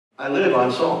I live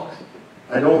on songs.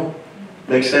 I don't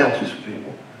make sandwiches for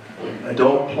people. I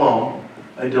don't plumb.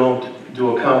 I don't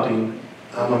do accounting.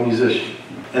 I'm a musician.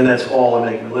 And that's all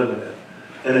I make my living at.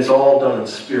 And it's all done in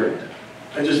spirit.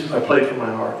 I play from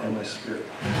my heart and my spirit.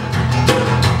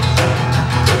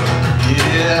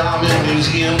 Yeah, I'm in a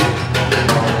museum.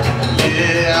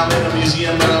 Yeah, I'm in a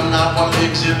museum, but I'm not one of the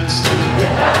exhibits.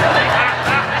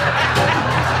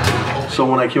 So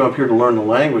when I came up here to learn the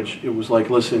language, it was like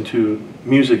listening to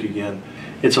music again.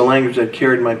 It's a language that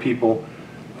carried my people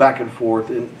back and forth,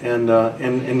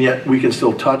 and yet we can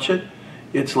still touch it.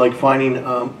 It's like finding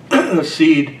a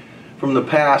seed from the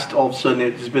past. All of a sudden,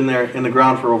 it's been there in the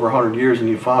ground for over 100 years, and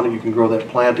you found it. You can grow that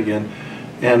plant again,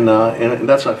 and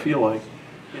that's what I feel like.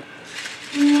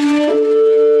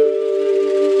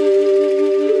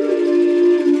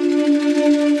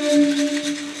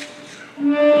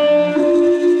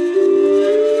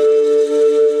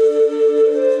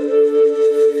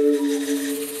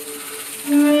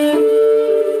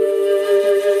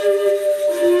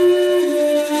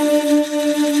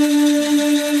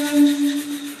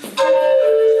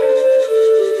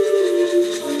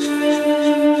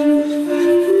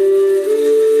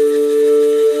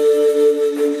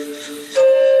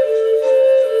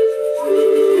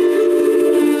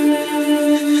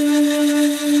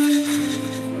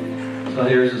 So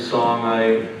here's a song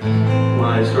when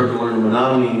I started to learn the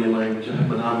Menominee language. I have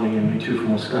Menominee in me too,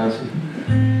 from Wisconsin,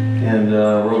 and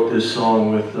wrote this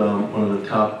song with one of the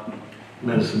top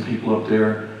medicine people up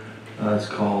there. It's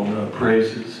called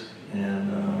Praises,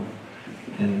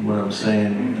 and what I'm saying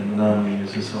in Menominee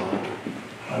is this song.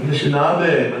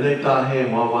 Anishinaabe, manetahe,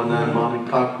 wawanan,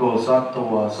 mamikako,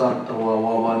 satawa,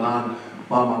 wawanan,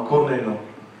 mama koneno.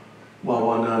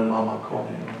 Wawanan mama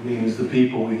koneno means the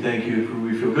people we thank you for.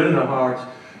 We feel good in our hearts.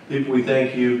 People, we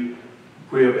thank you.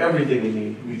 We have everything we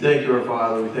need. We thank you, our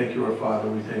Father. We thank you, our Father.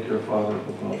 We thank you, our Father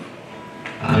above.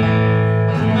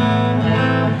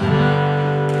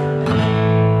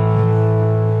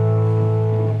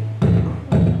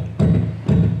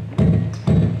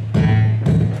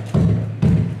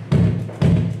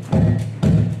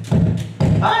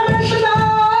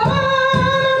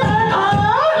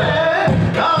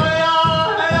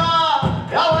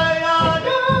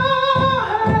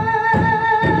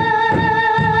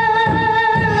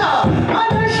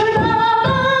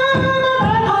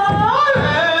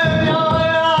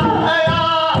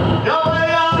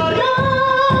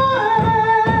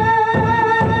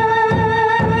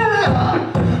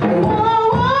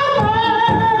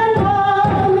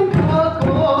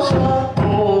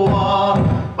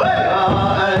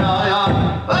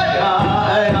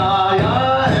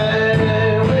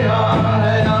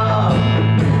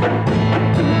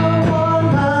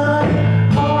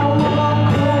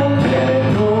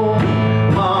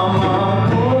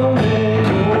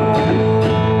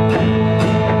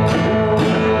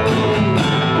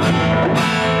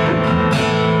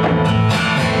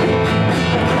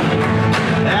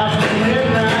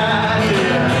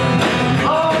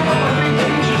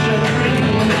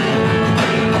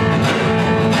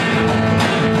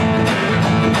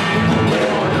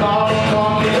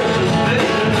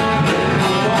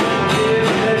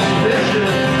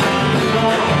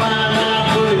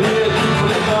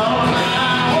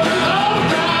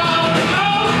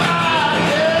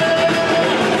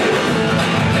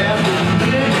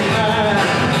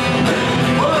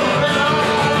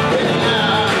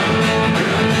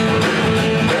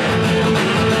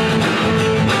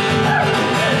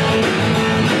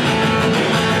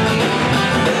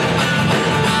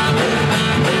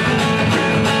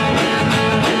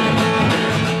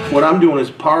 What I'm doing is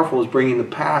powerful, is bringing the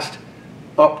past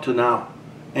up to now.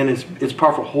 And it's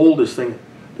powerful. Hold this thing,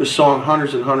 this song,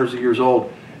 hundreds and hundreds of years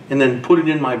old, and then put it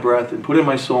in my breath and put it in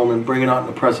my soul and then bring it out in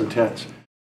the present tense.